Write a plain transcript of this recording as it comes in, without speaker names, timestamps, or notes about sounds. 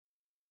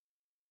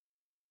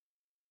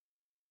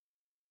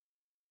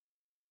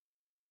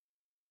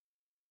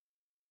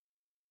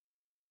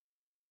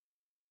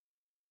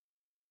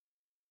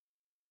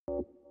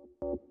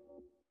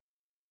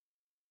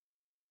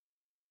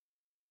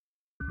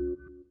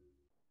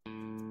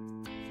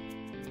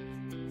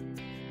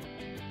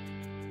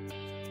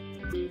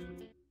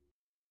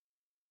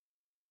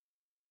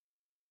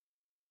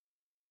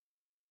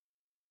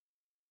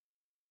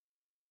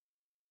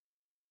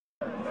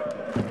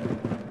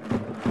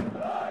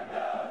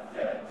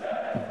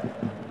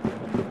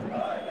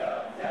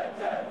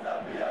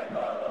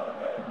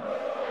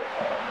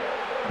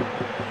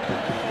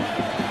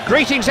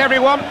Greetings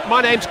everyone,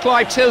 my name's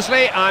Clive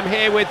Tilsley. I'm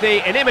here with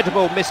the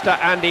inimitable Mr.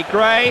 Andy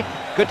Gray.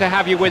 Good to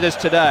have you with us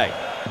today.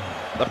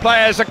 The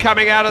players are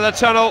coming out of the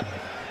tunnel.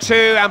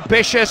 Two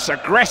ambitious,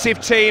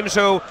 aggressive teams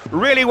who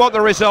really want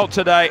the result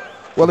today.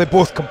 Well, they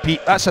both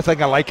compete. That's the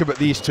thing I like about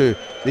these two.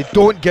 They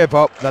don't give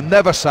up, they're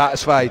never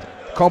satisfied.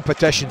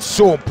 Competition's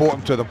so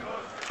important to them.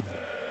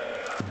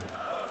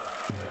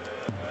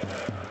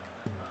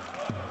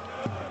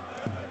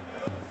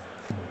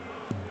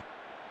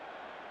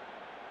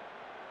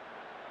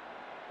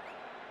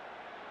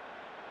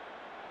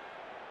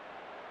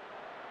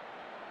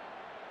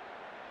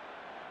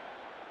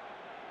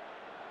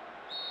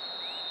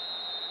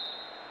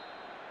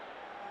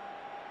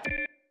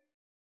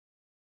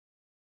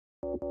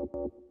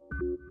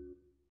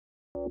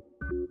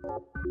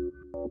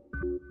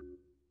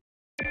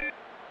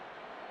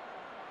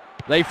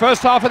 The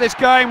first half of this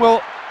game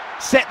will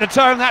set the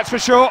tone, that's for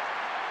sure.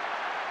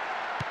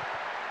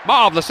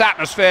 Marvellous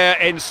atmosphere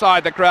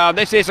inside the ground.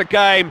 This is a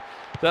game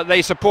that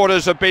the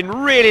supporters have been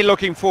really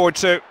looking forward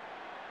to.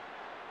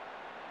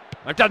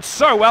 They've done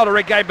so well to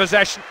regain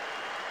possession.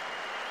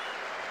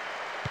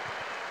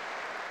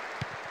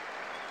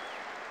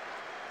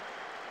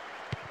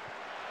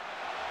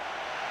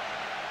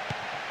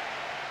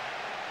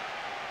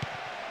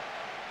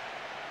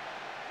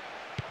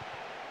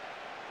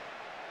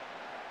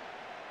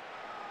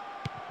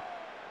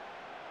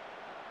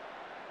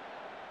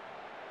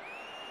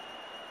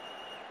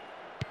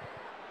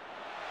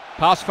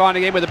 Pass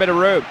finding in with a bit of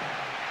room.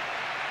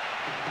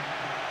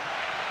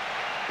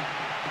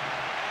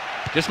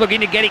 Just looking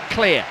to get it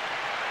clear.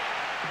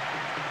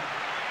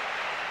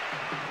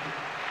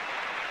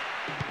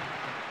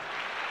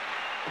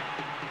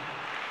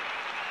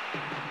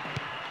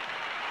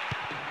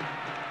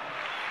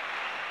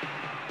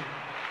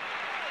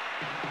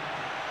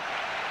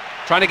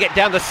 Trying to get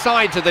down the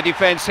sides of the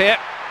defence here.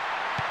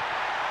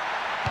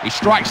 He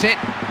strikes it.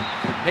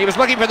 He was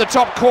looking for the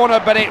top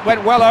corner, but it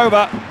went well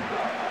over.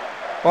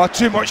 Oh,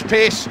 too much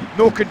pace,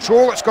 no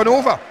control, it's gone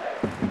over.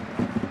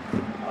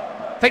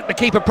 I think the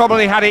keeper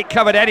probably had it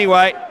covered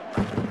anyway.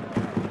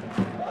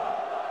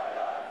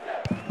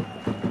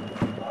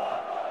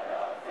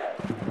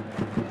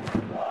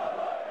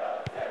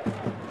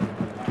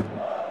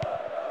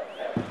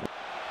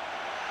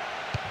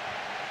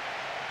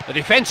 The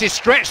defence is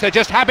stretched, they're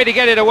just happy to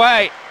get it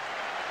away.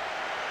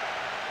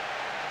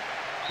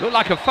 Looked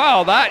like a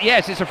foul that,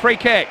 yes, it's a free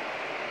kick.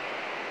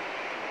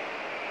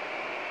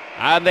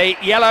 And the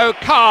yellow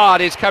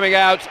card is coming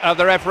out of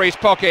the referee's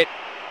pocket.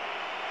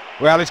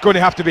 Well, he's going to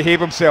have to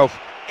behave himself.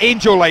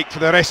 Angel-like for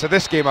the rest of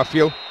this game, I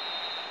feel.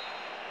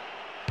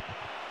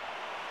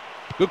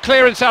 Good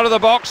clearance out of the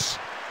box.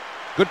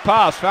 Good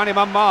pass, found him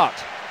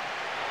unmarked.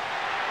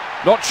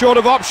 Not short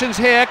of options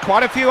here,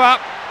 quite a few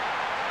up.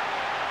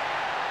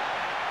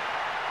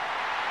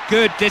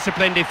 Good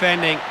disciplined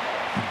defending.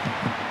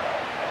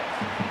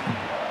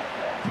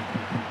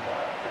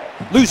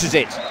 Loses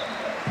it.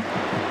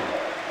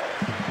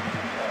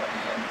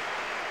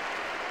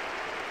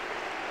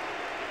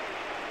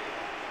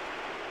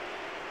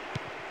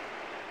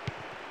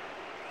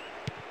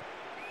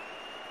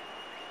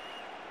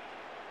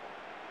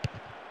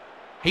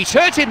 He's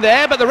hurt him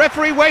there, but the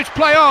referee waves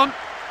play on.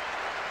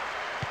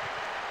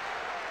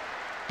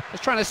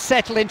 Just trying to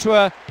settle into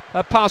a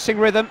passing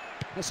rhythm.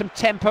 There's some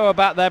tempo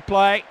about their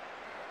play.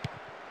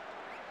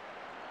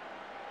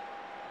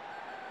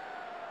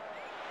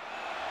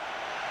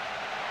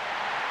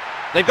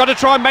 They've got to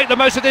try and make the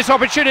most of this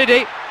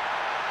opportunity.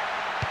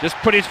 Just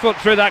put his foot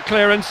through that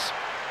clearance.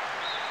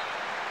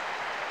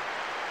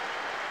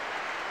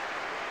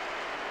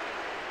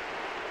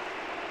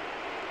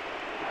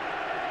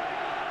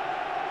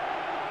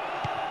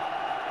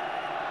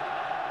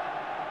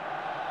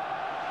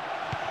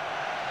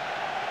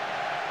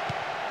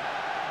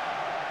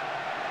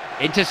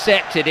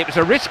 Intercepted, it was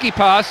a risky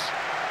pass.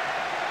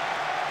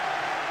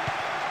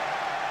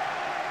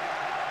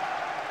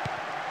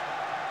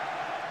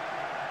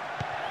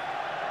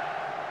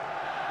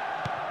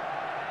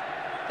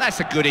 That's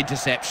a good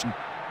interception.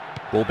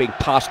 Ball being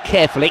passed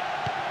carefully.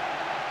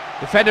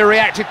 Defender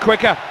reacted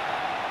quicker.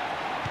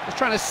 Just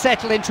trying to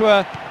settle into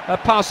a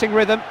passing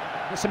rhythm.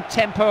 There's some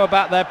tempo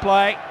about their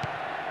play.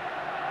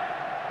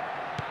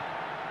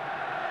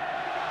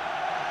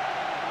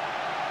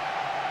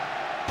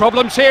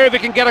 Problems here if he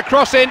can get a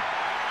cross in.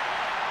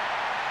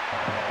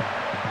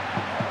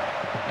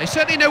 They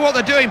certainly know what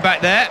they're doing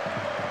back there.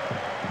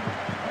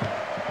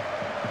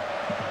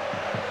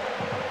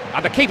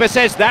 And the keeper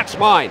says, that's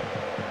mine.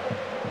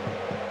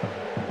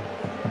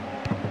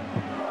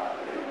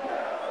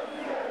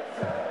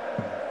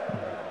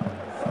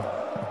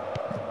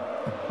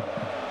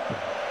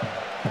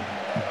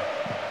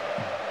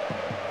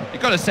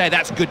 got to say,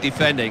 that's good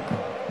defending.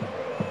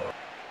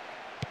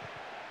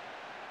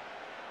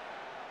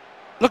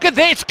 Look at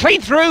this,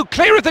 clean through,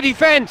 clear of the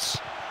defence.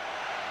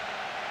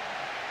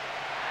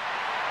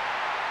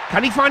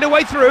 Can he find a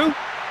way through?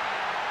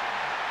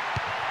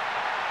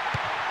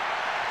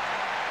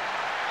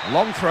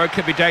 Long throw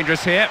could be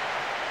dangerous here.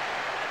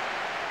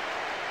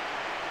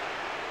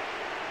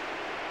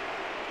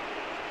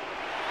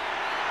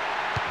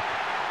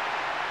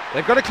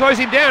 They've got to close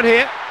him down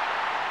here.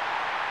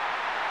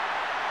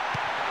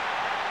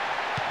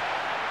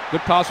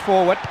 Good pass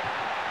forward.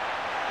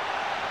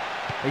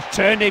 He's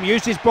turned him,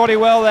 used his body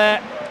well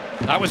there.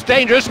 That was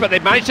dangerous, but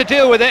they've managed to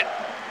deal with it.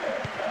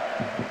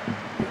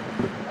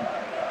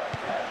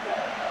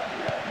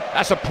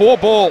 That's a poor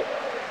ball.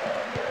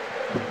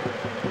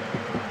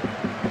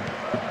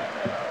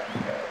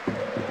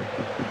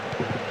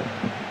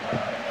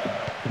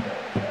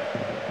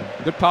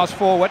 Good pass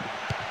forward.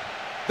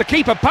 The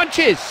keeper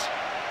punches.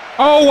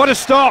 Oh, what a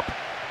stop.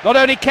 Not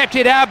only kept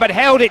it out, but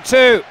held it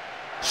too.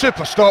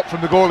 Super stop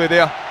from the goalie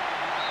there.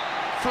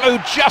 Flew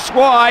just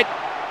wide.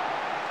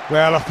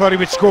 Well, I thought he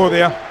would score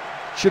there.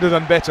 Should have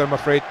done better, I'm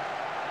afraid.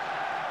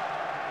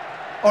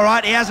 All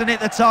right, he hasn't hit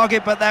the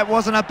target, but that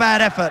wasn't a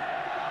bad effort.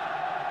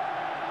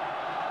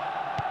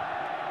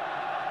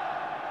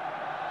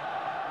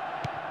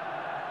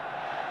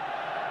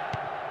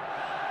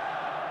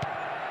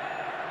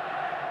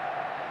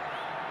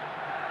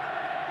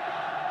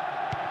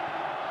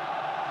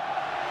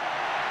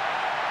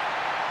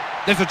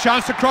 There's a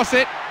chance to cross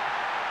it.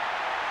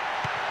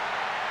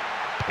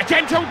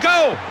 Attempt on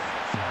goal.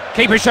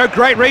 Keeper showed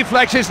great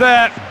reflexes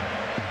there.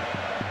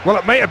 Well,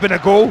 it might have been a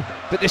goal,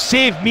 but the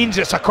save means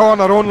it's a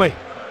corner only.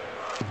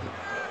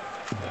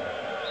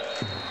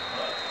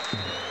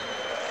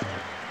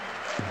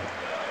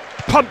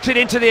 Pumped it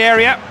into the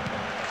area.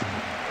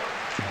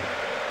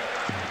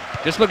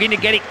 Just looking to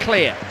get it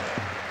clear.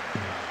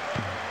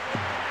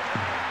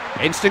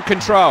 Instant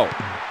control.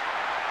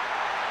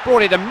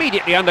 Brought it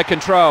immediately under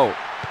control.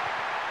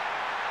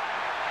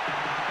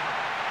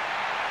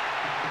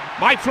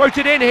 Might float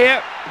it in here.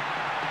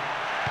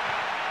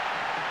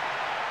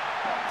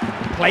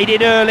 Played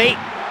in early.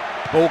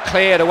 Ball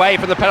cleared away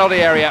from the penalty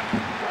area.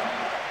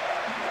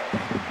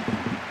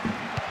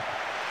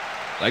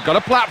 They've got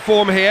a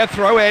platform here,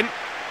 throw in.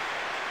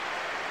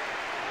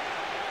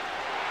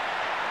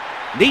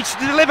 Needs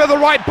to deliver the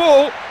right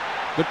ball.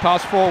 Good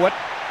pass forward.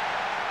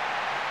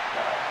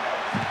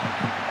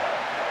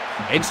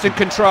 Instant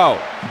control.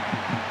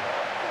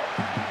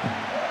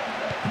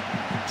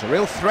 It's a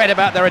real threat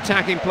about their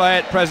attacking play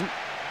at present.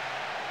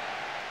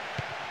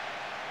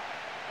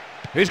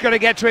 Who's going to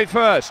get to it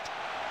first?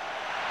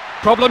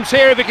 Problems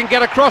here if he can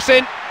get a cross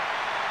in.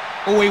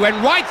 Oh, he went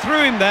right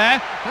through him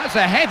there. That's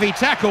a heavy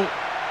tackle.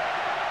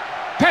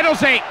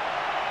 Penalty.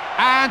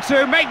 And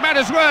to make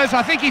matters worse,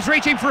 I think he's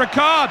reaching for a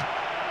card.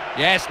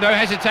 Yes, no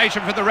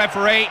hesitation for the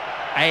referee.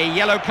 A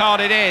yellow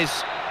card it is.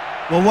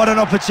 Well, what an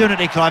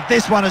opportunity, Clive.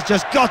 This one has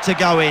just got to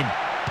go in.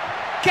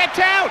 Kept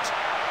out.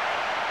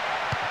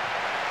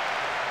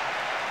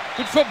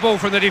 Good football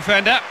from the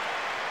defender.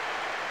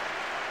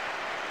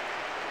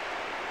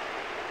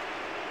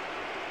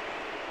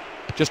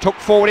 Just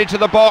hooked forward into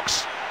the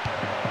box.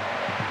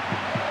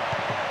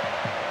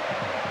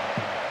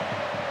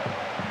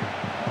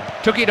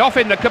 Took it off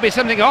him, there could be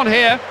something on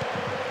here.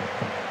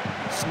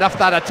 Snuffed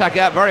that attack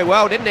out very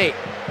well, didn't he?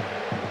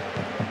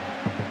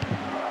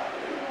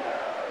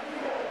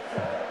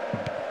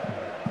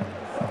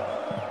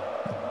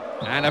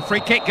 And a free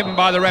kick given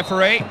by the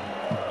referee.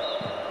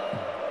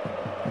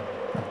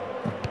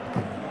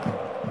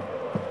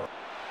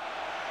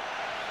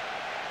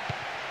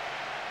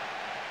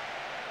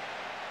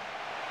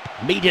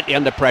 Immediately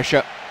under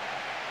pressure.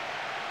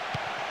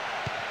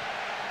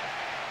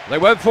 They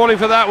weren't falling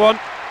for that one.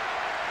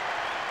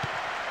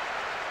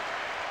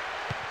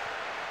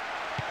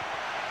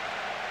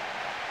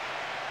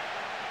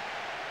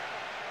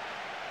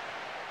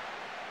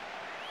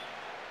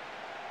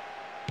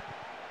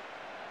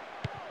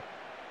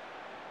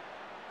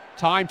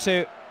 Time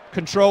to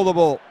control the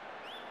ball.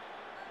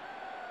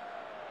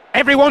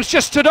 Everyone's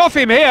just stood off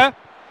him here.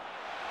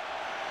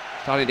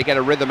 Starting to get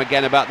a rhythm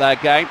again about their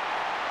game.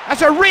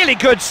 That's a really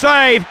good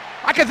save.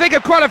 I can think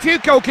of quite a few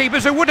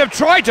goalkeepers who would have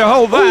tried to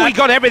hold that. Ooh, he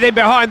got everything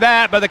behind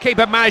that, but the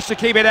keeper managed to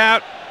keep it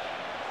out.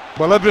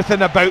 Well,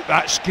 everything about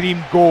that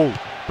screamed goal,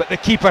 but the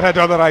keeper had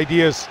other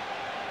ideas.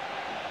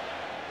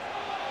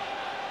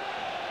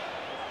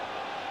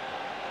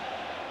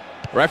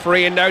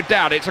 Referee in no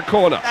doubt, it's a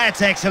corner.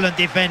 That's excellent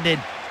defending.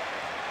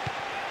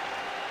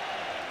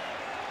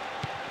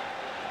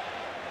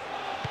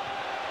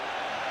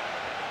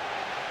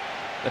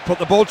 They put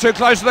the ball too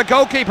close to the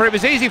goalkeeper, it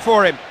was easy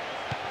for him.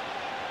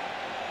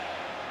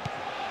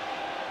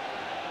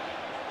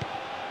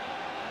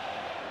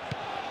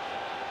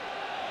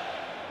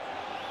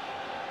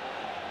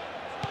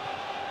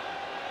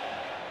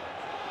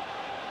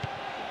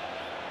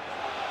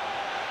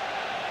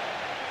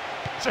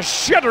 It's a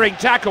shuddering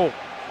tackle.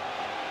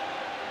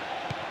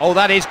 Oh,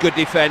 that is good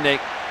defending.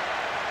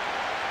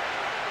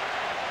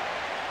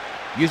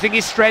 using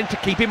his strength to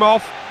keep him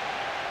off.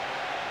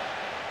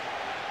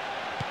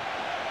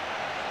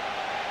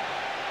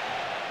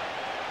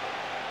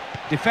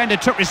 Defender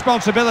took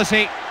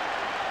responsibility.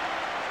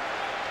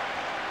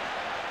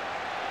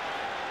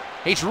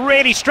 He's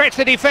really stretched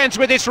the defence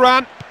with this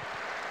run.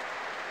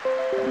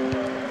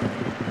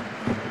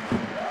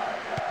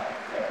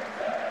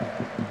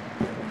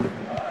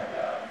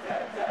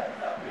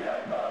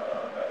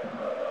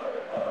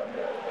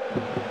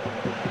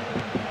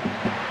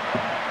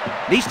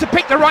 Needs to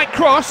pick the right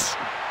cross.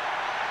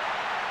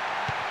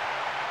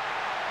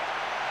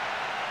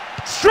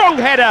 Strong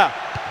header.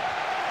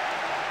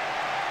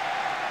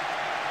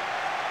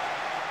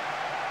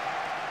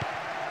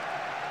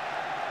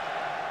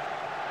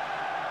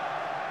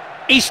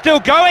 He's still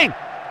going.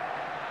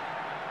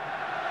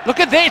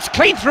 Look at this,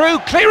 clean through,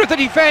 clear of the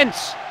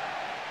defence.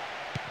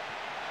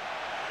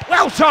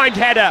 Well-timed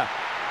header.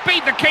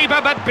 Beat the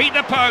keeper, but beat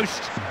the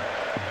post.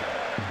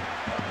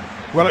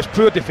 Well, it's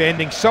poor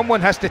defending.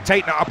 Someone has to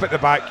tighten it up at the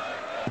back.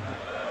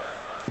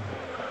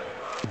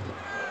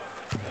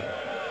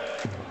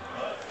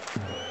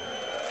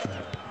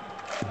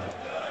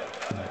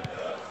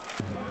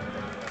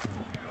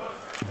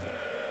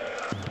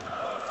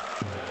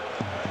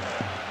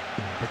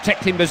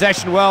 Protecting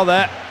possession well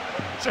there.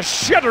 It's a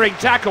shuddering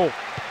tackle.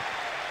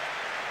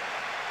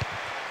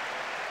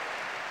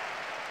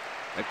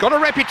 They've got a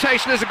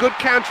reputation as a good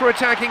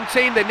counter-attacking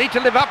team. They need to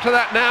live up to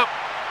that now.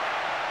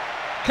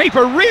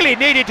 Keeper really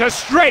needed to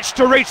stretch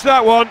to reach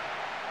that one.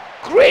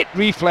 Great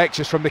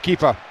reflexes from the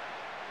keeper.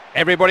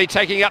 Everybody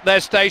taking up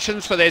their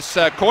stations for this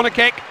corner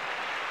kick.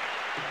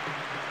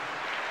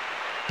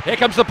 Here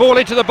comes the ball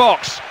into the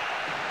box.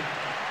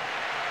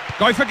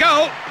 Going for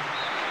goal.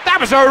 That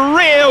was a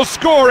real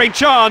scoring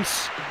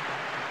chance.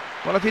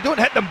 Well, if you don't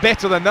hit them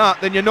better than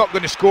that, then you're not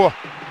going to score.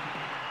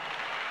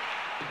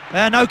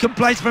 No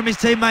complaints from his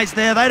teammates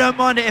there. They don't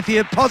mind it if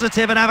you're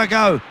positive and have a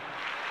go.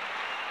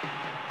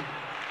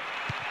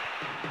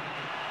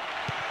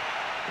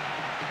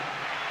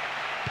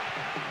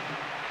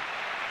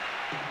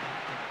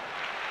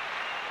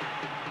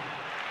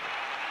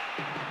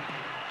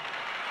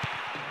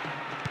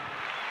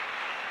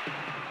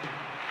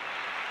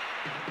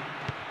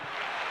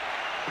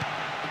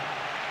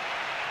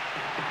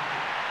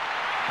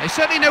 They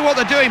certainly know what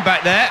they're doing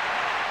back there.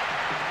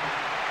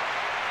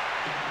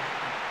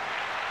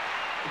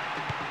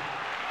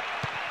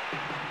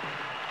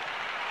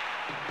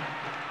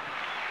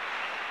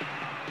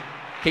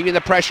 Keeping the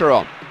pressure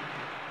on.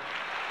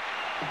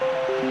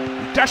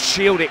 He does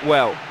shield it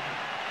well.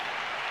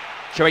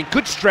 Showing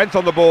good strength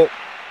on the ball.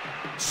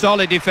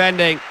 Solid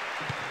defending.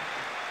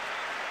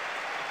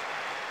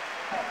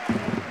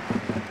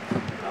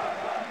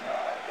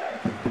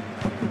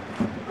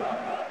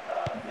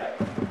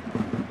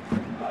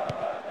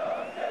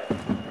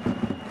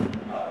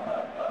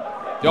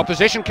 The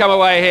opposition come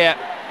away here.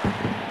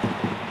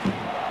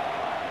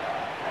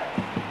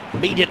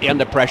 Immediately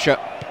under pressure.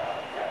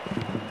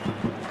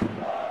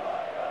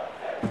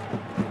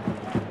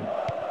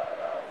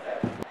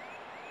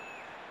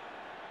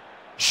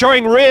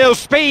 Showing real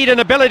speed and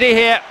ability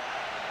here.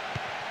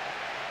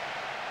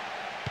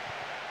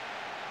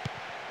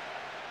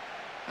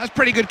 That's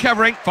pretty good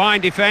covering.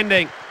 Fine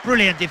defending.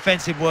 Brilliant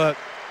defensive work.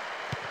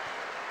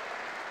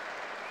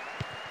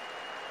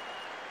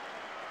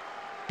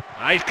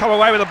 He's come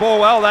away with the ball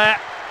well there.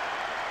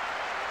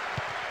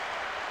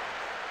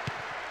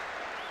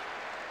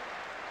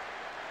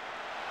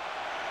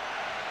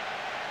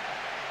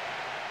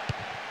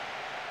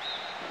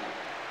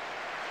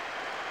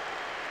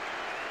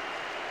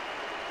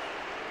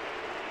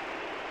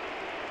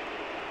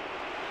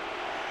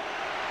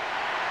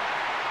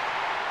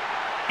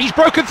 He's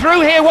broken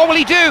through here, what will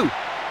he do?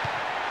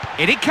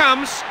 In it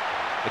comes.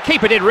 The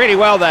keeper did really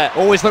well there.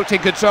 Always looked in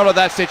control of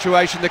that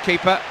situation, the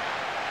keeper.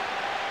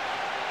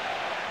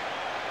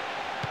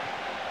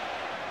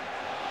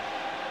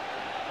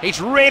 He's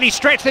really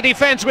stretched the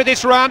defence with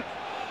this run.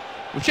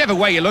 Whichever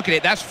way you look at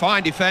it, that's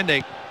fine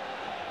defending.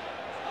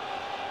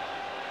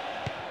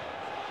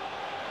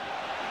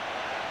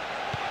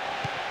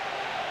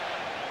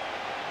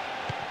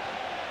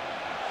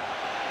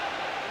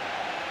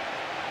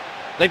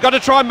 They've got to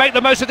try and make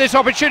the most of this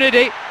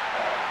opportunity.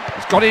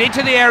 He's got it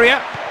into the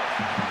area.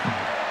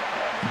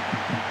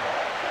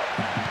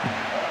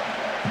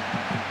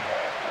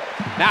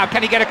 Now,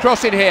 can he get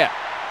across in here?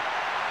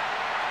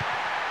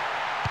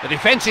 The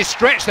defence is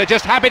stretched, they're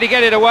just happy to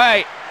get it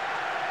away.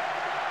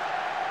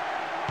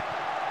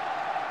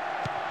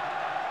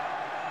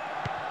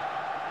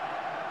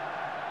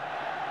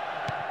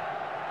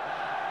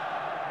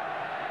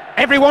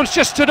 Everyone's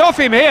just stood off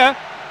him here.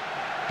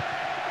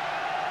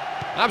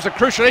 That was a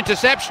crucial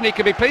interception, he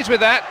can be pleased with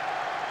that.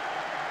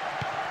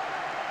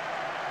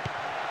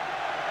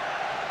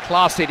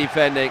 Classy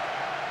defending.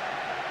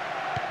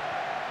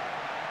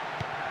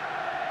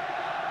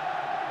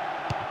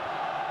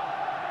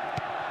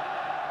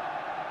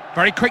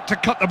 Very quick to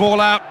cut the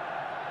ball out.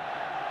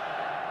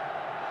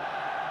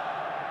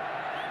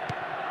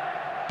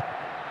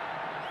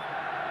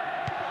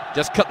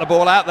 Just cut the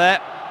ball out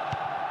there.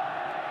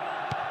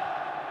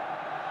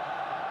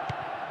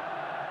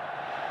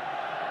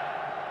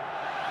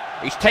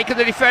 He's taken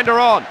the defender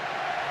on.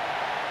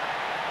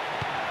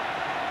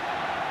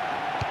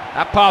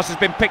 That pass has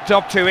been picked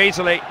up too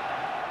easily.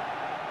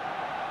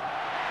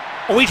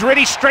 Oh, he's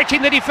really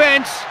stretching the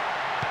defence.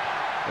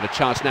 Got a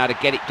chance now to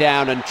get it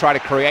down and try to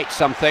create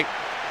something.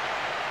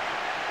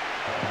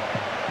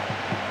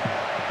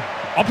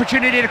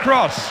 Opportunity to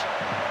cross.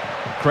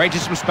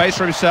 Created some space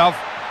for himself.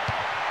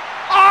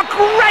 Oh,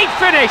 great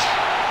finish!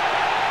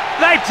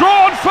 They've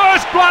drawn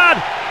first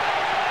blood.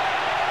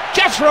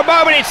 Just for a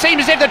moment it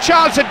seemed as if the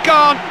chance had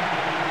gone,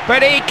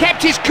 but he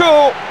kept his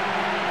cool,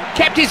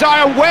 kept his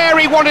eye on where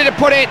he wanted to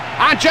put it,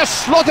 and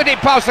just slotted it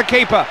past the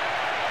keeper.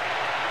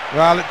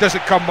 Well, it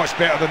doesn't come much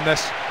better than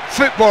this.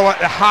 Football at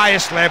the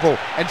highest level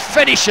and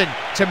finishing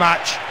to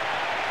match.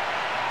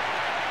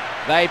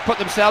 They put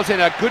themselves in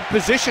a good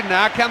position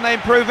now. Can they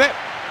improve it?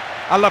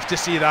 I love to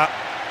see that.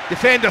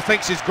 Defender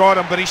thinks he's got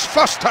him, but his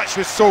first touch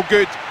was so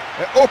good.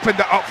 It opened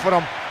it up for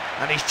him,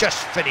 and he's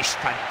just finished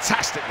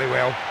fantastically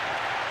well.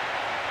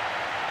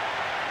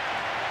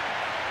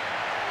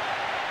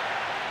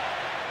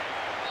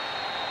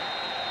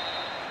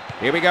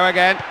 Here we go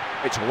again.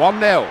 It's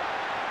 1-0.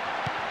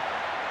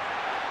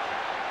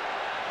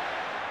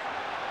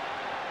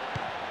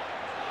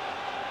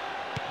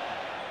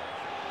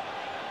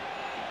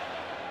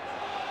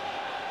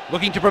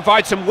 Looking to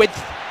provide some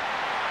width.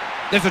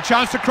 There's a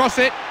chance to cross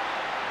it.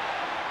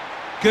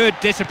 Good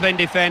disciplined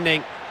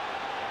defending.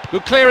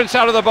 Good clearance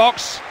out of the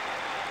box.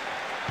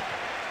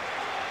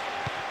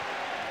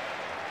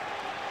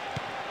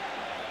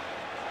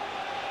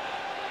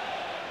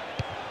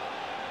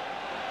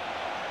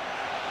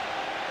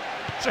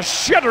 It's a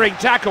shuddering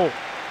tackle.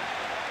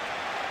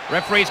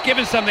 Referee's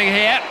given something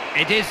here.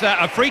 It is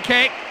a free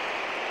kick.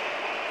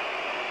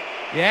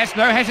 Yes,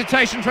 no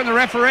hesitation from the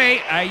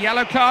referee. A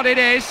yellow card it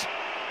is.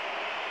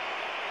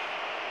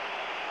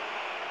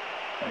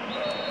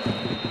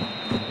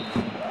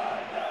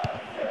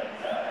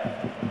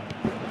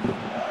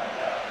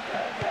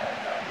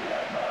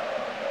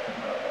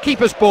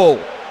 Keeper's ball.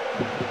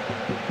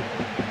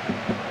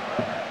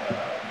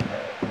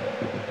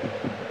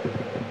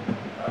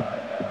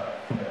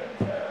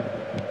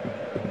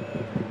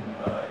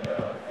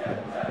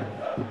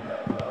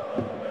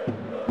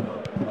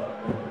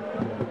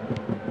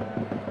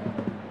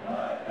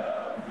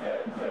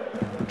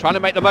 Trying to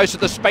make the most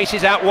of the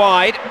spaces out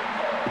wide.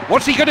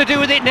 What's he going to do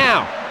with it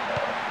now?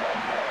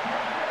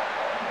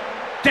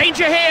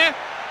 Danger here.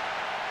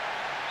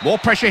 More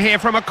pressure here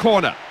from a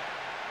corner.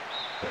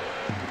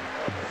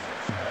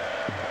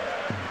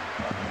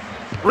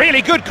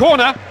 Really good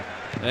corner.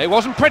 It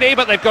wasn't pretty,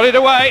 but they've got it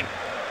away.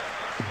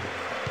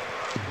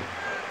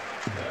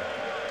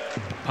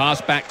 Pass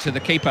back to the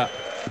keeper.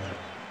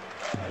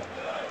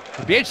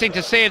 It'll be interesting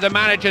to see if the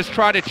managers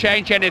try to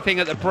change anything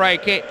at the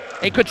break.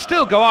 It could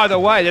still go either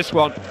way, this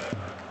one.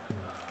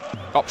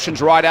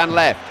 Options right and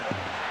left.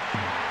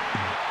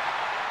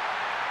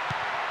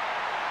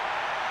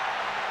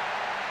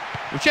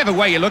 Whichever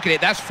way you look at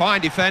it, that's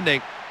fine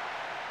defending.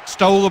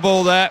 Stole the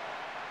ball there.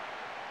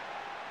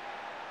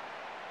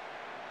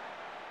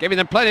 Giving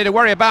them plenty to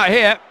worry about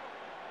here.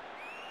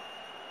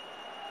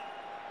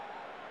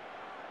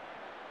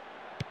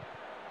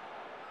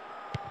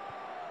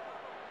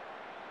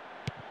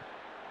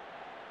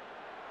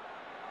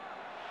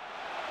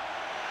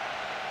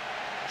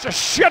 It's a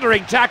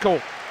shuddering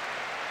tackle.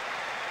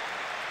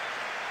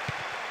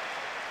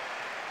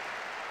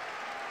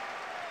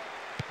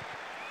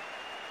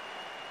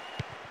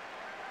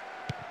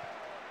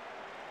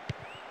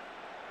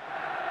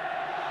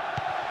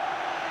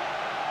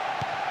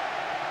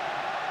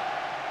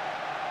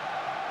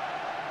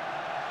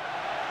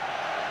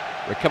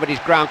 Recovered his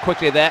ground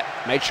quickly there,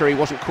 made sure he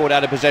wasn't caught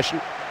out of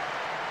possession.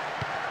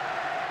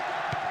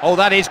 Oh,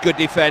 that is good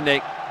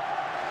defending.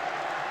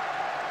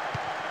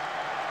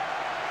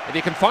 If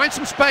he can find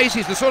some space,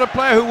 he's the sort of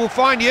player who will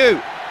find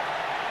you.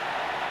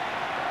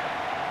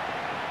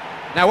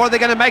 Now, what are they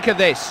going to make of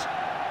this?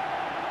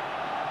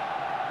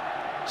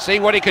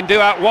 Seeing what he can do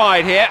out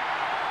wide here.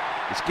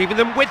 He's giving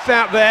them width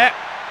out there.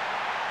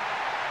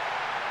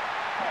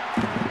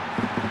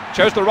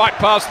 Chose the right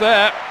pass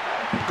there.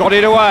 Got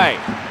it away.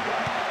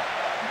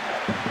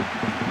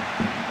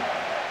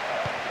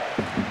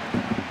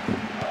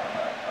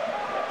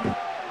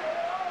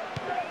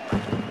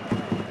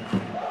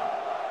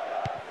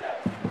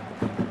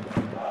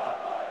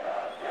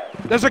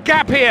 There's a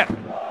gap here.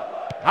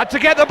 Had to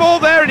get the ball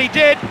there, and he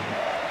did.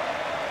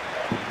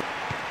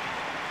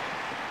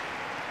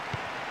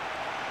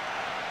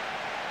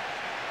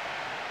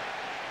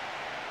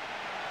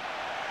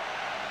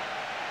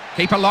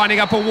 Keeper lining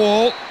up a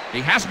wall.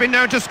 He has been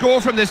known to score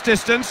from this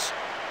distance.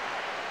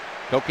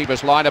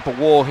 Goalkeeper's lined up a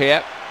wall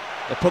here.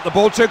 They put the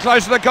ball too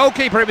close to the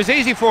goalkeeper. It was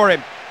easy for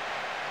him.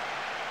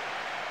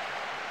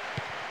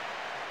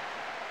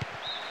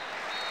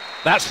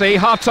 That's the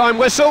half-time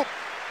whistle.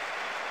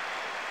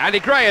 Andy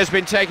Gray has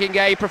been taking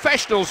a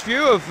professional's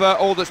view of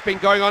all that's been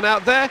going on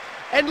out there.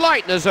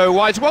 Enlighten us, oh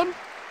wise one.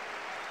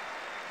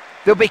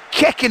 They'll be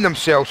kicking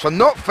themselves for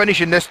not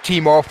finishing this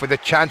team off with the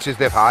chances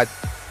they've had.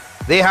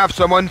 They have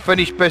some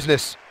unfinished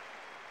business.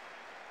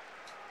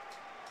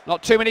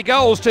 Not too many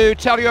goals to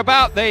tell you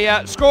about.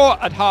 The score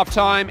at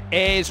half-time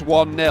is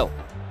 1-0.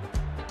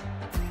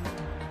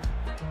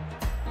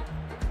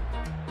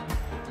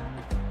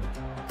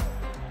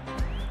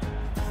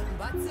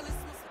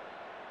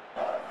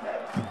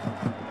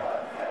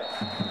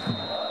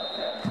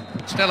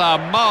 Still a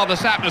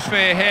marvellous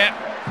atmosphere here.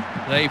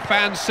 The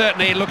fans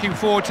certainly looking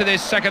forward to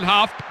this second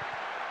half.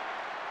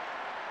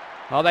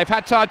 Well, they've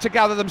had time to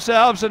gather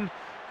themselves and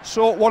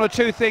sort one or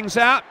two things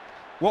out.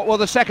 What will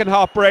the second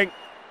half bring?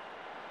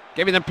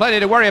 Giving them plenty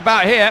to worry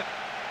about here.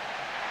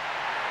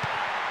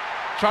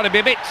 Trying to be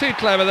a bit too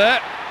clever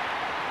there.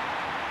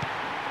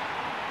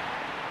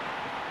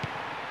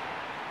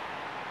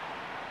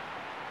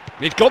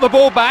 He's got the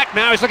ball back,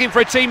 now he's looking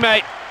for a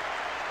teammate.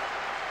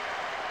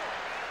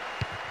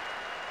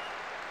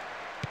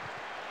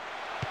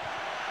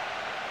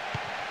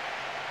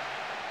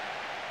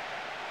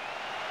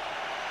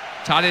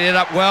 Tidied it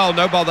up well,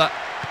 no bother.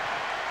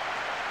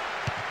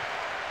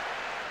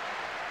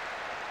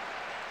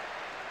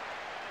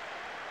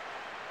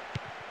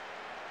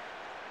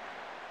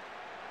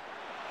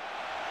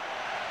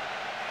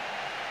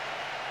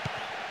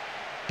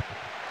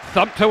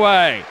 Thumped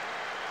away.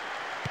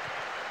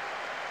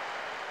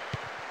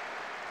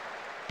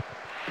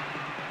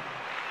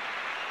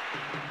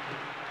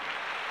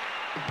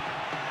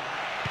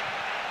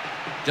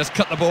 Just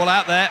cut the ball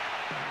out there.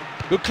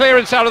 Good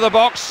clearance out of the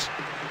box.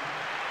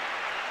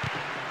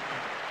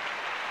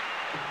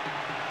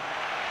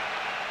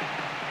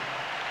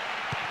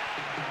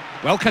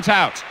 Well cut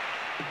out.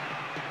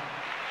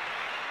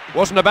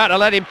 Wasn't about to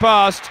let him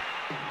past.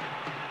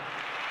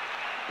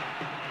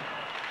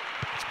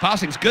 His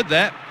passing's good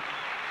there.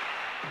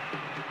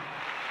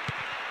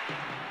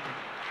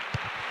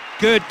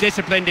 Good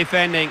disciplined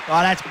defending.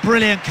 Oh, that's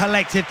brilliant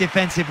collective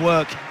defensive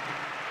work.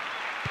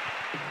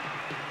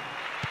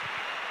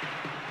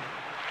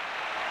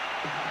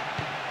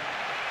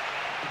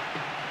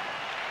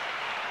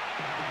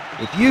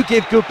 If you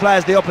give good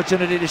players the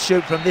opportunity to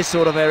shoot from this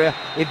sort of area,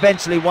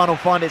 eventually one will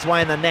find its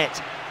way in the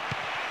net.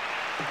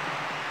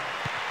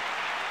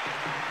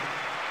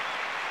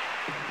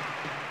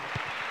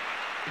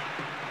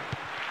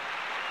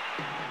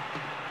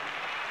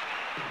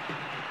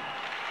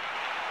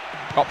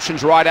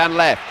 Options right and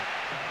left.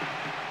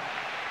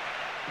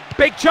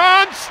 Big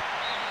chance!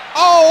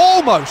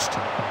 Oh, almost!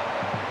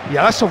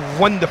 Yeah, that's a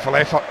wonderful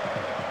effort.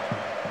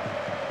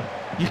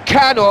 You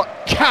cannot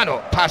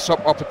pass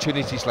up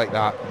opportunities like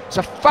that. It's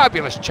a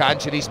fabulous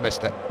chance and he's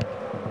missed it.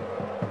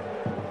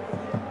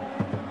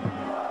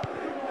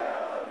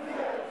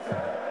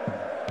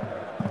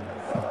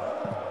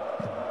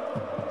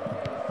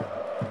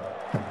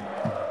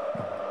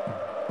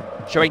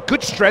 Showing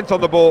good strength on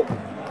the ball.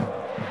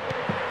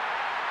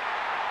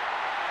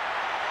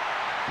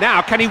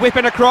 Now, can he whip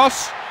in a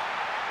cross?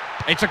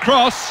 It's a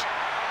cross.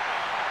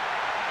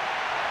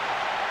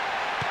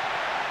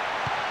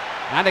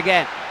 And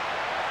again.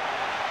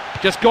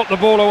 Just got the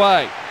ball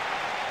away.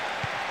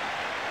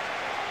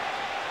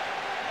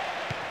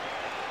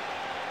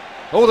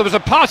 Oh, there was a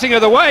parting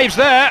of the waves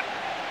there.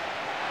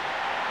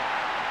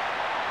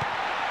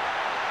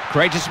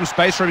 Created some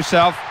space for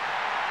himself.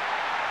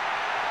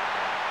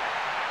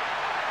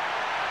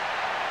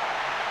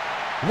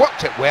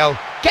 Worked it well.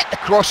 Get the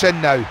cross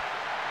in now.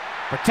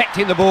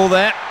 Protecting the ball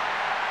there.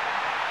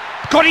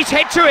 Got his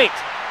head to it.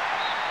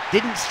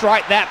 Didn't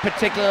strike that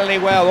particularly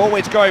well.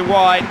 Always going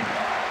wide.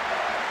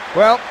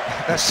 Well,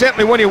 that's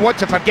certainly one you want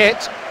to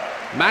forget.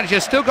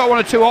 Manager's still got one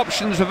or two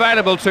options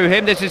available to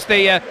him. This is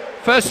the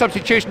first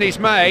substitution he's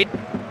made.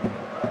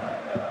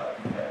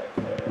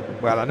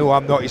 Well, I know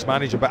I'm not his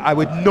manager, but I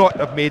would not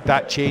have made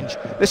that change.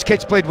 This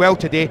kid's played well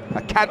today.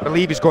 I can't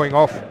believe he's going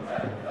off.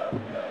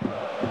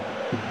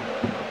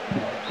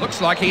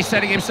 Looks like he's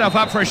setting himself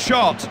up for a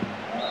shot.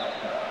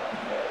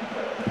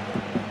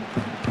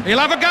 He'll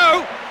have a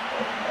go.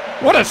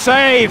 What a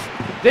save.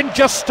 Didn't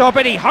just stop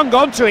it, he hung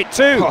on to it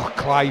too. Oh,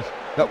 Clive,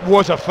 that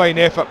was a fine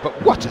effort, but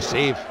what a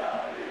save.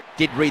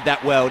 Did read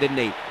that well, didn't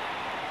he?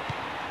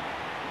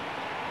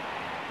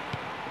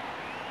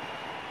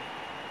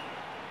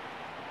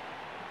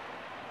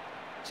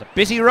 It's a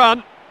busy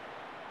run.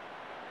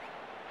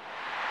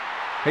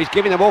 He's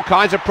giving them all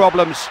kinds of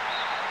problems.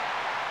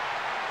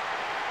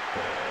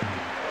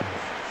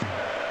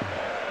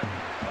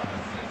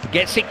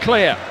 Gets it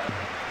clear.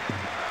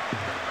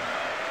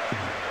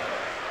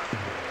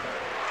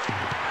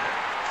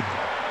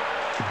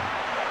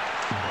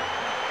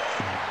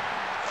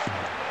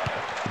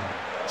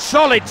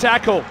 Solid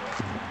tackle.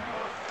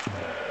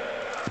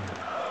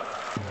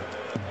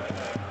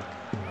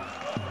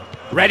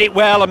 Read it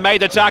well and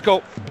made the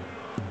tackle.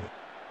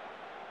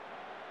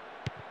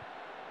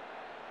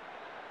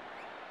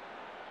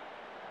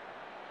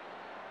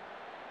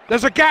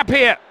 There's a gap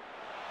here.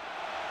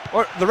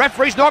 Or the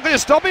referee's not going to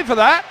stop him for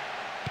that.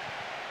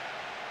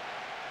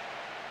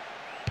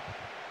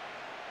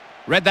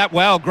 Read that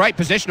well, great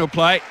positional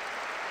play.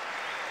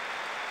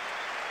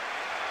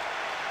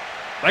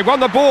 They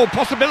won the ball,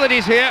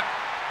 possibilities here.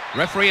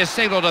 Referee has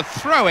signalled a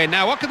throw-in.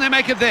 Now, what can they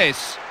make of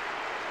this?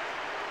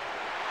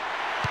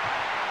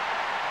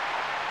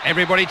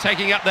 Everybody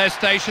taking up their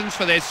stations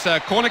for this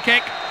corner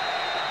kick.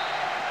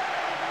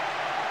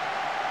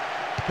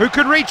 Who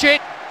could reach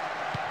it?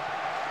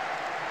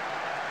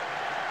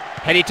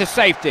 Headed to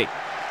safety.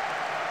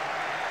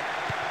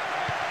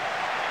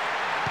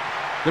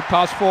 Good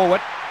pass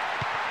forward.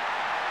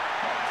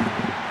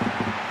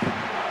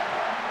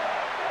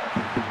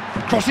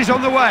 Crosses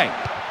on the way.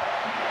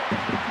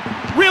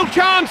 Real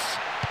chance!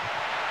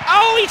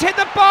 Oh, he's hit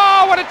the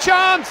bar, what a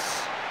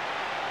chance!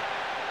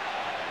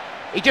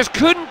 He just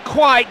couldn't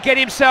quite get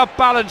himself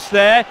balanced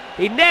there.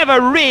 He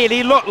never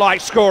really looked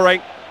like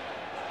scoring.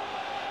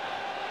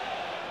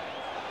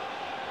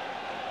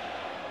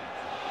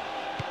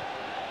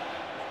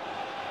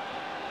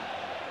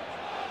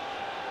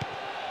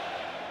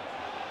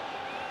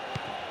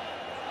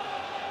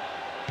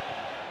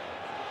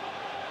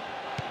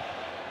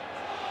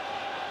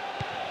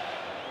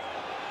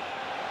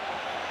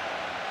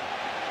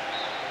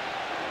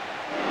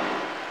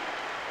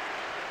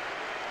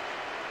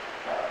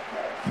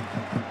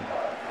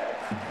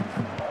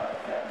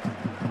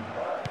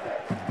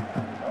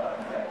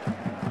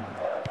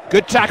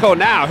 Good tackle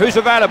now, who's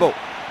available?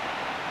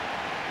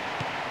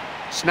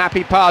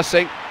 Snappy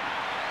passing.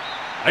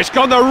 It's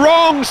gone the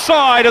wrong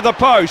side of the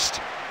post.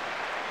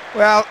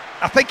 Well,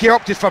 I think he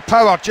opted for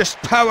power, just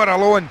power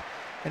alone.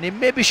 And he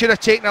maybe should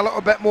have taken a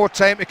little bit more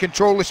time to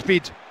control the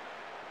speed.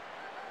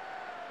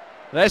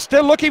 They're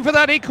still looking for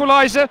that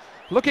equaliser,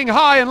 looking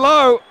high and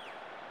low.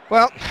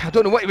 Well, I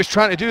don't know what he was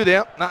trying to do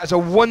there. That is a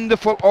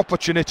wonderful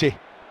opportunity.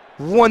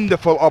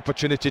 Wonderful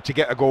opportunity to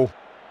get a goal.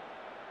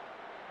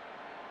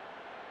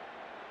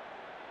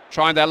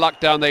 Trying their luck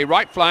down the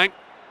right flank.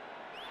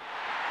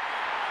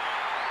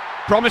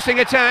 Promising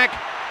attack.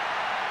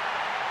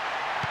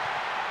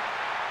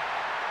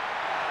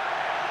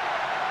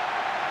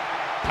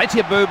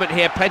 Plenty of movement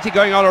here, plenty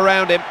going on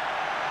around him.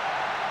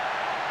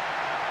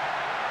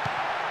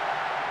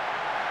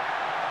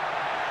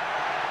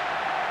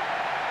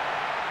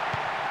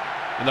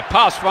 And the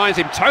pass finds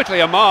him totally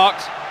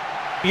unmarked.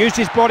 Used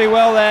his body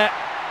well there.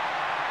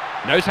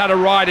 Knows how to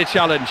ride a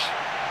challenge.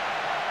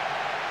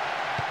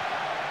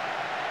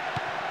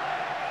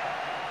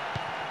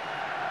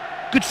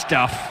 Good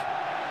stuff.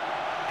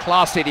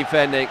 Classy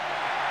defending.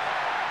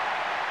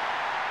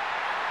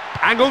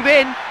 Angled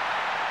in.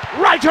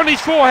 Right on his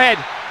forehead.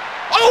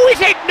 Oh, is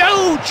it?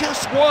 No,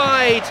 just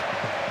wide.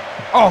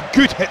 Oh,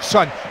 good hit,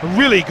 son.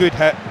 Really good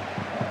hit.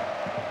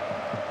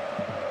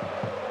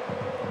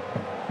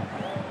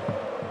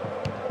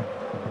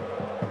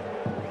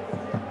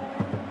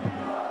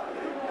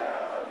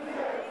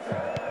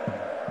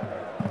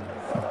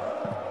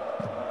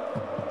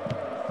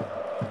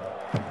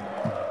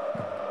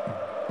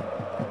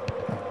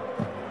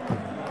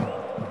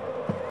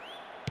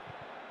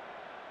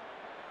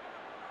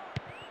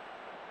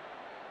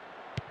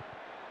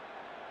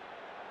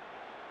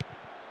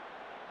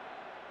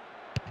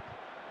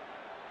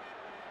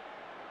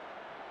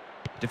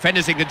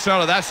 Defenders in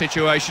control of that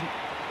situation.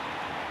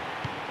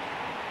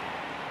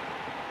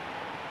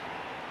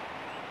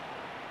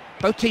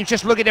 Both teams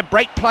just looking to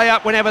break play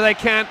up whenever they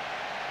can.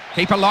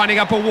 Keeper lining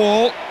up a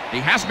wall. He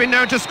has been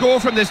known to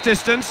score from this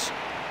distance.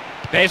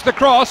 There's the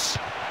cross.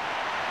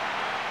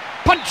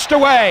 Punched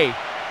away.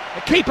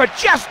 The keeper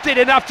just did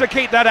enough to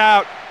keep that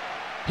out.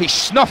 He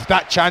snuffed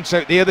that chance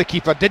out there, the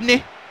keeper, didn't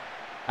he?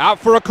 Out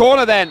for a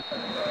corner then.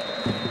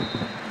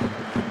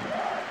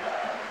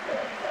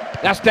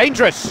 That's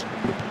dangerous.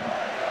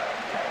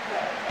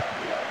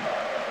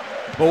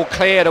 Ball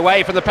cleared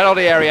away from the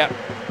penalty area.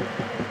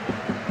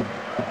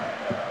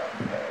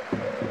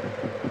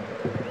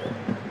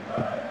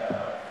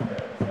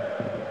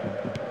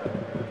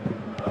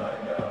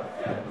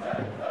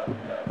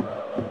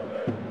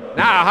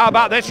 Now, how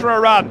about this for a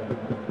run?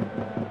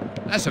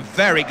 That's a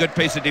very good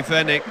piece of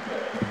defending.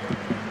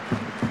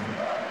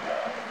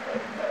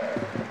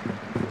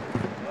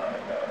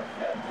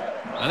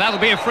 And that'll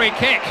be a free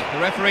kick. The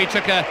referee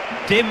took a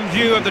dim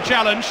view of the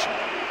challenge.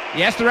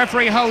 Yes, the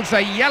referee holds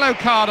a yellow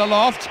card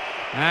aloft,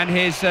 and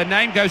his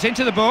name goes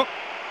into the book.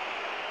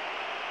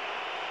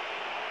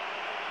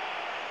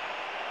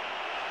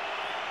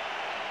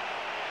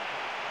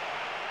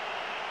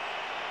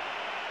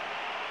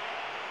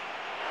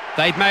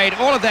 They've made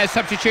all of their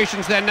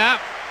substitutions then now.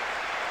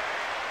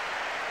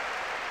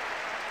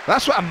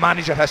 That's what a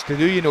manager has to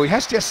do, you know. He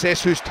has to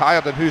assess who's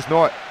tired and who's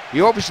not.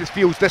 He obviously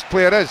feels this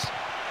player is.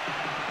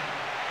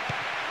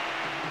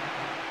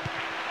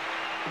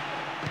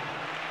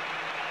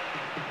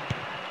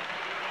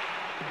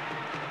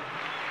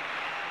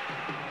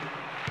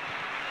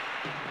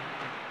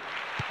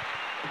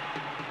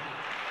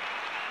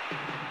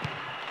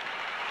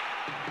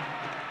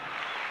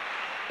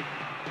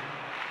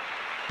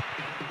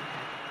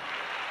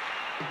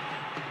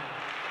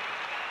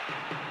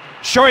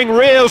 Showing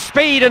real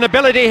speed and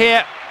ability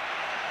here.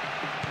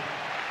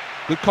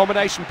 Good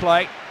combination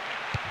play.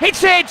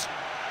 Hits it!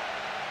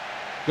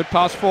 Good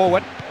pass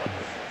forward.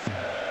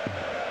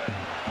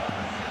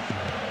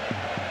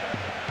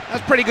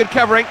 That's pretty good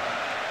covering.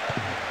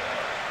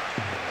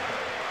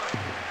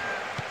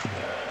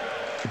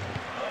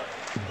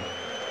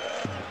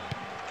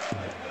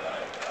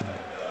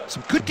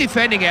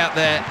 defending out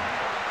there.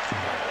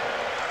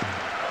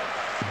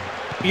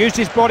 Used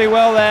his body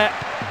well there.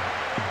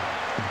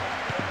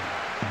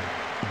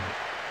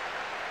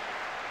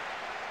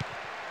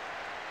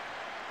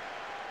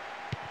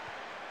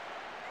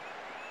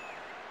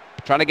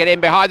 Trying to get in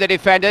behind the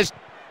defenders.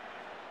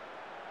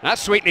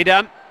 That's sweetly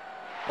done.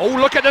 Oh,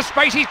 look at the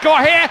space he's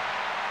got here.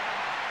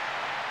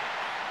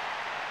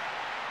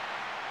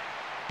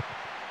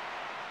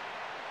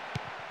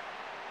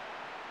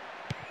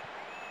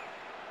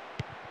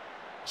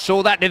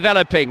 Saw that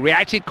developing,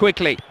 reacted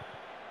quickly.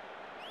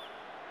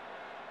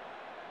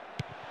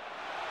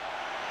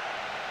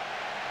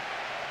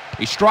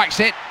 He strikes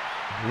it.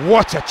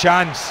 What a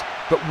chance,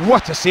 but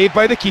what a save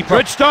by the keeper.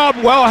 Good stop,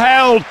 well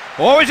held.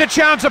 Always a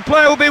chance a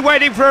player will be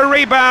waiting for a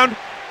rebound.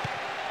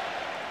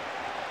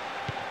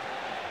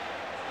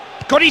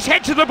 Got his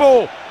head to the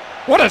ball.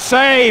 What a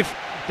save.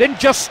 Didn't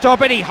just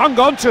stop it, he hung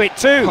on to it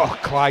too. Oh,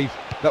 Clive,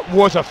 that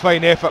was a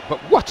fine effort, but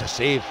what a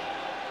save.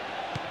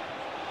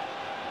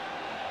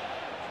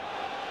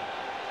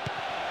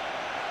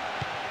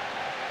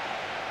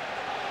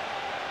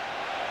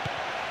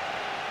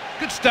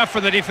 Good stuff for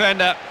the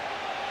defender.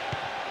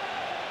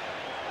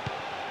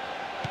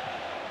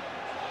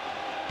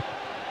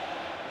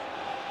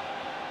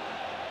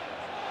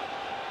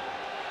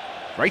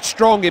 Very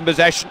strong in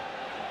possession.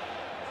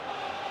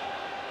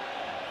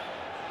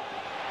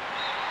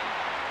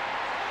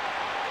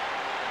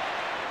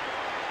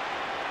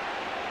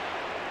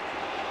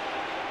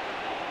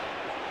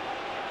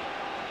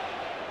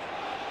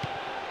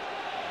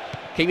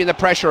 Keeping the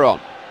pressure on.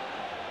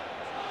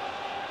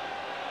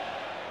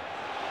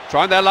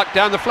 Trying their luck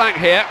down the flank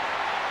here.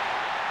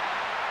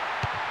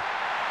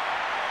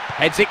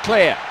 Heads it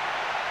clear.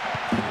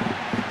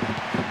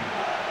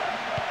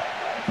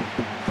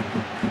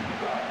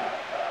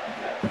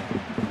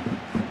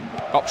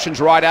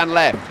 Options right and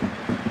left.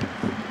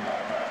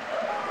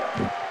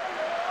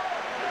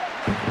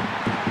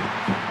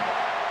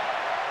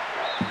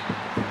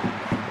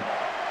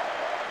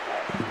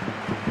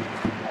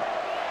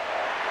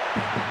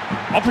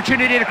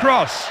 Opportunity to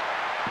cross.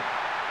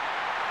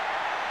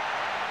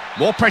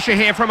 More pressure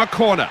here from a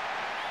corner.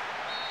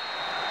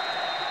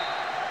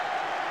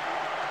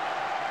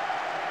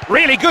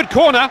 Really good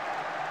corner.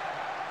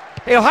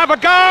 He'll have a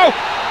go.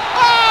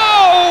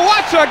 Oh,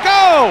 what a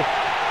goal!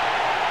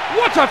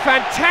 What a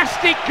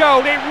fantastic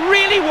goal, it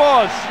really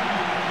was.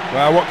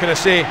 Well, what can I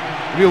say?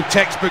 Real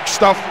textbook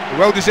stuff, a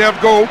well-deserved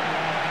goal.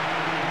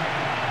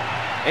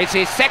 It's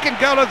his second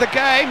goal of the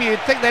game. You'd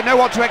think they know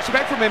what to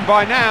expect from him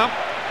by now.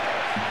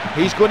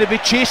 He's going to be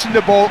chasing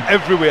the ball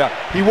everywhere.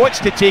 He wants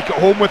to take it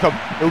home with him.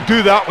 He'll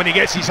do that when he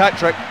gets his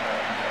hat-trick.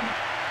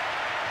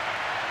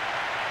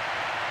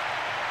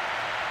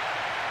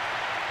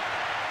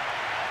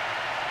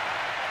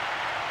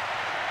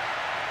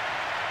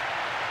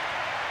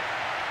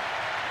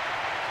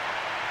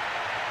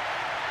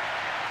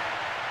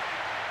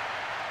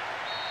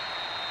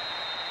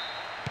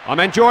 I'm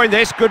enjoying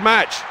this, good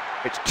match.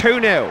 It's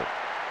 2-0.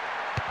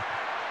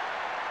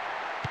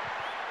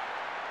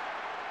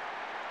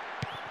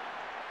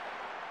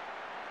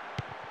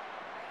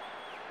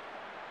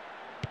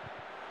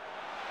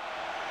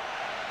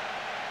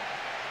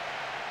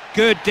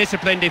 Good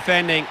disciplined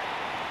defending.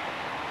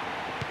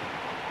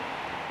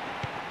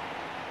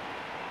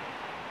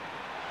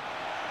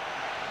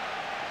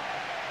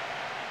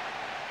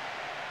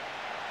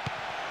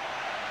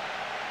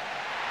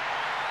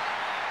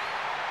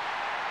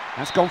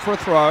 That's gone for a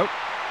throw.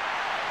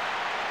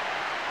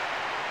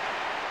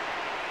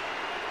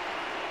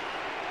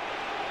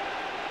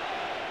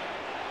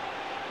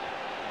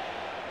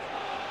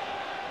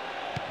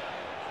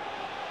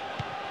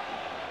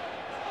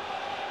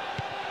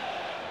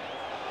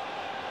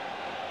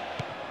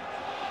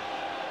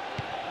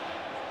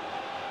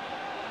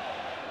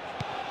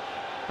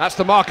 That's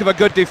the mark of a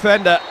good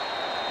defender.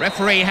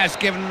 Referee has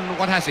given,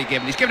 what has he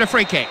given? He's given a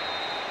free kick.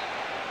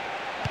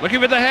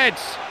 Looking with the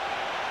heads.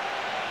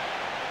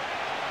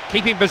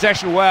 Keeping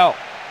possession well.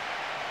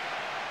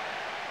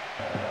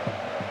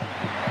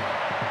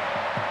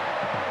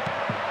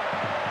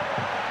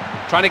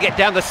 Trying to get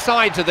down the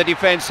sides of the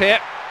defence here.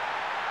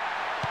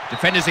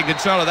 Defenders in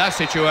control of that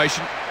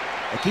situation.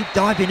 They keep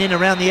diving in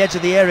around the edge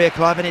of the area,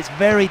 Clive, and it's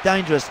very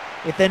dangerous.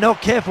 If they're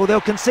not careful,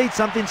 they'll concede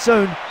something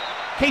soon.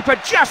 Keeper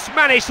just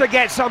managed to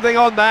get something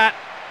on that.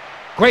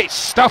 Great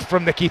stuff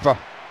from the keeper.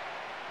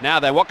 Now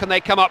then, what can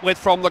they come up with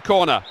from the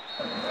corner?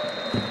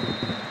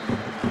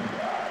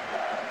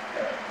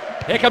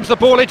 Here comes the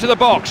ball into the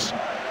box.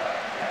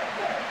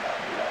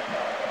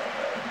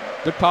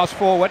 Good pass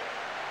forward.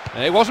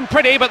 It wasn't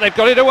pretty, but they've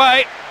got it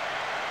away.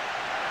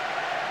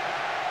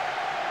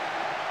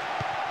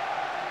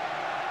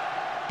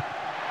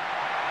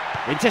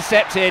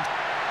 Intercepted.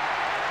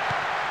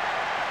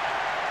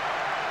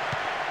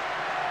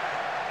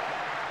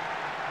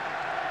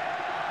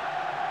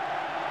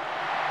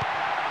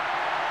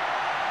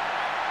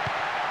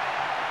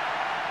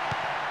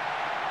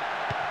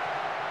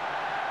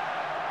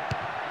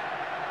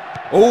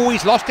 Oh,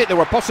 he's lost it. There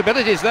were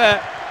possibilities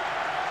there.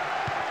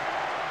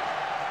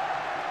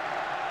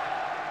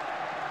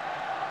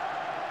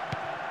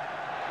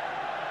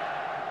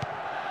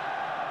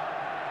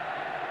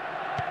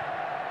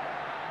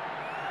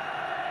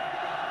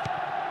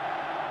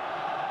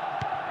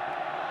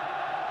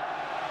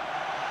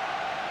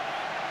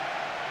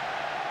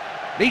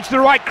 Needs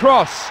the right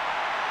cross.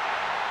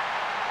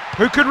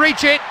 Who could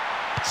reach it?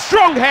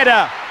 Strong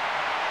header.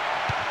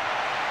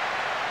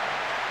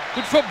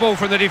 Good football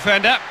from the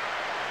defender.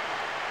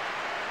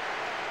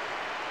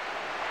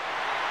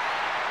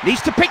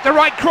 Needs to pick the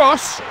right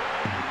cross.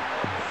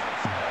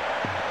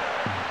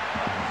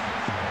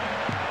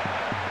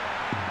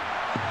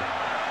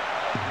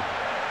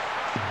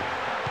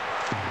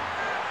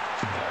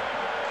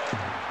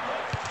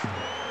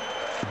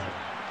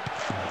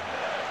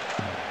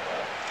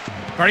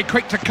 Very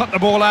quick to cut the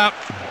ball out.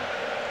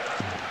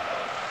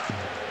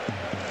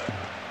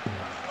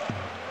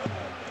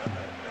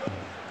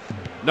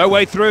 No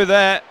way through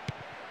there.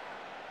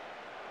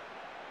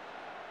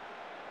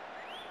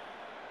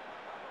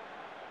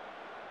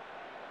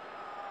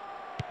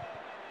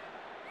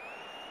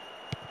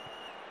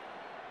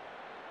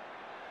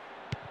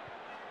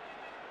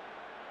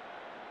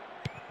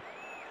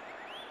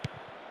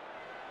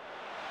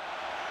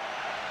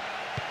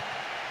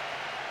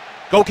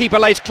 Goalkeeper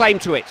lays claim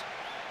to it.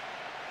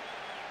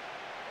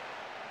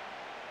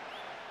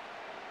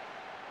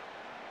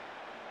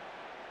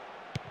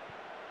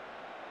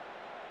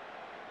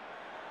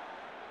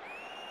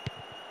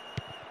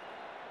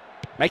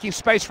 Making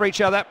space for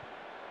each other.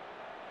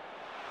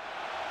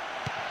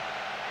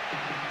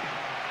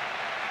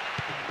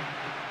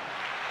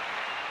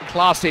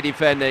 Classy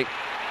defending.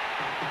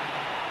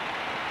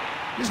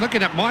 Just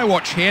looking at my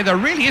watch here, there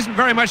really isn't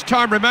very much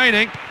time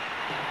remaining.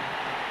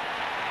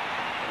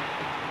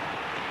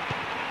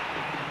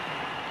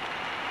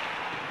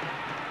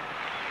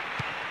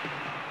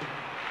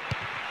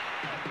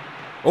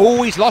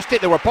 Oh, he's lost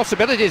it. There were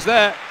possibilities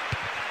there.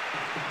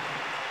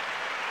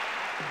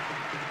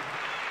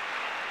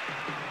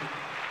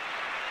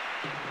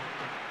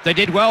 They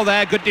did well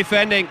there, good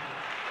defending.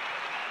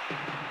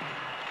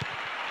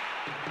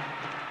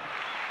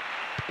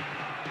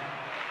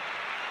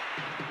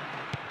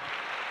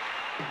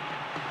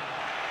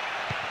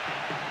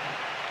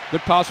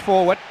 Good pass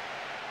forward.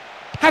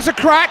 Has a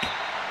crack.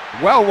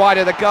 Well wide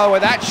of the goal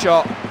with that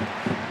shot.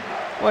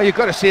 Well, you've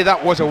got to say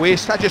that was a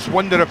waste. I just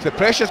wonder if the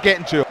pressure's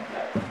getting to him.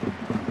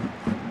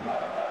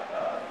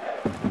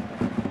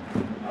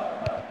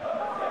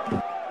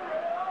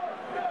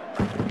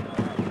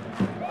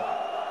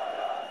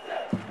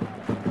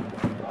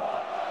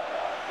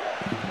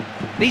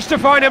 Needs to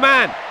find a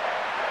man.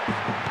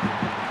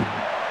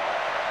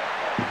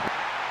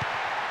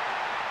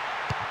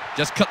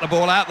 Just cut the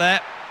ball out there.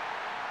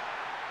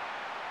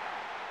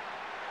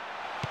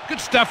 Good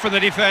stuff for the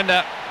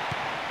defender.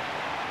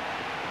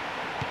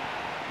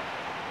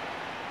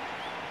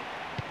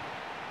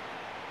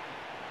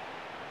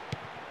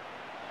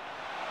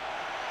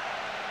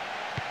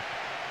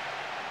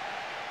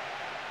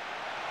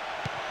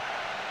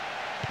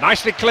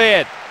 Nicely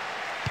cleared.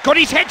 Got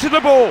his head to the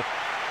ball.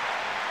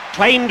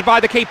 Claimed by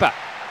the keeper.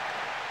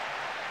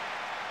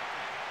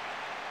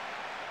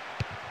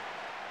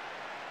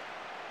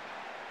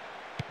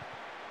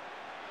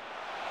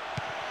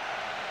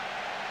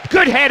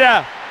 Good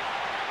header.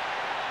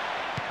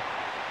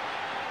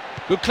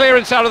 Good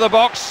clearance out of the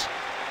box.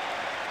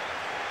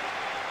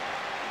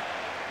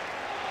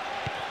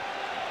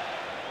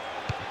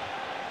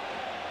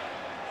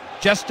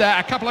 Just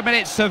a couple of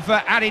minutes of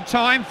added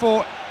time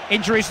for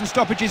injuries and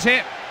stoppages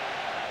here.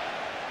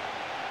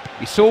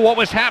 He saw what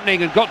was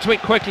happening and got to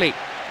it quickly.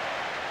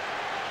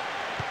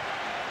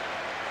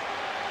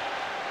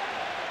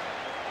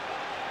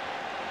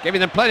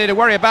 Giving them plenty to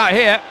worry about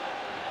here.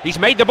 He's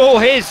made the ball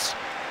his.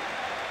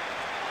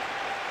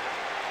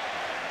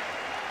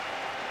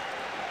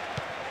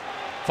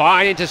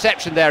 Fine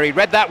interception there, he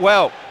read that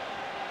well.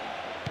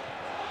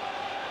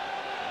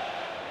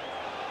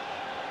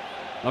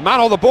 The man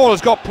on the ball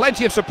has got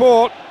plenty of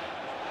support.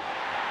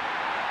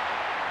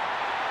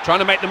 Trying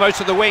to make the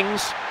most of the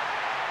wings.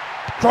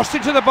 Crossed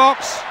into the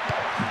box.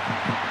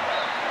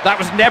 That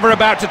was never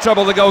about to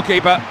trouble the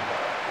goalkeeper.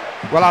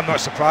 Well, I'm not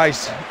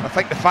surprised. I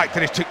think the fact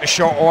that he took the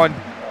shot on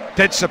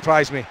did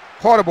surprise me.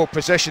 Horrible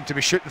position to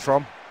be shooting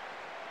from.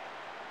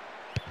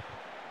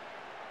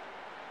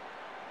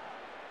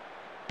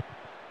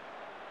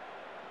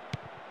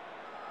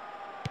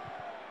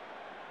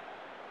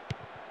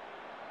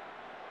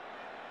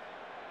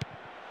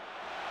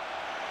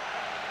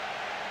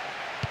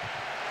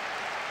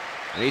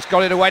 And he's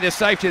got it away to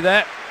safety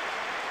there.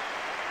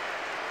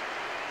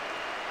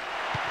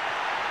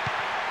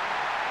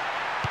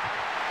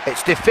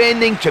 It's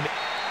defending to...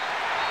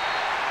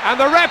 And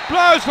the ref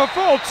blows for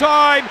full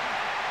time.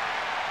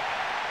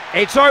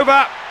 It's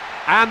over,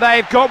 and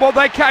they've got what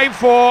they came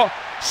for.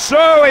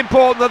 So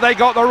important that they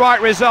got the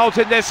right result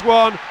in this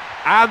one,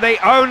 and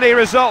the only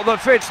result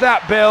that fits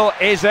that bill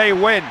is a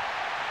win.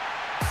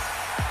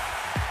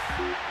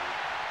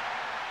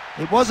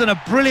 It wasn't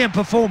a brilliant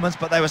performance,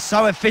 but they were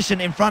so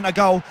efficient in front of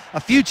goal.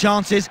 A few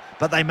chances,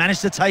 but they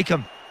managed to take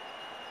them.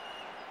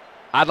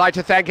 I'd like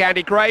to thank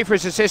Andy Gray for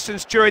his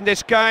assistance during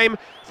this game.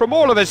 From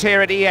all of us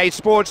here at EA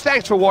Sports,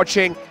 thanks for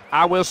watching,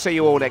 and we'll see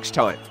you all next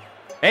time.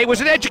 It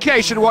was an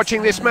education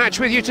watching this match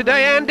with you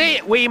today,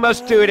 Andy. We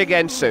must do it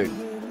again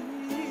soon.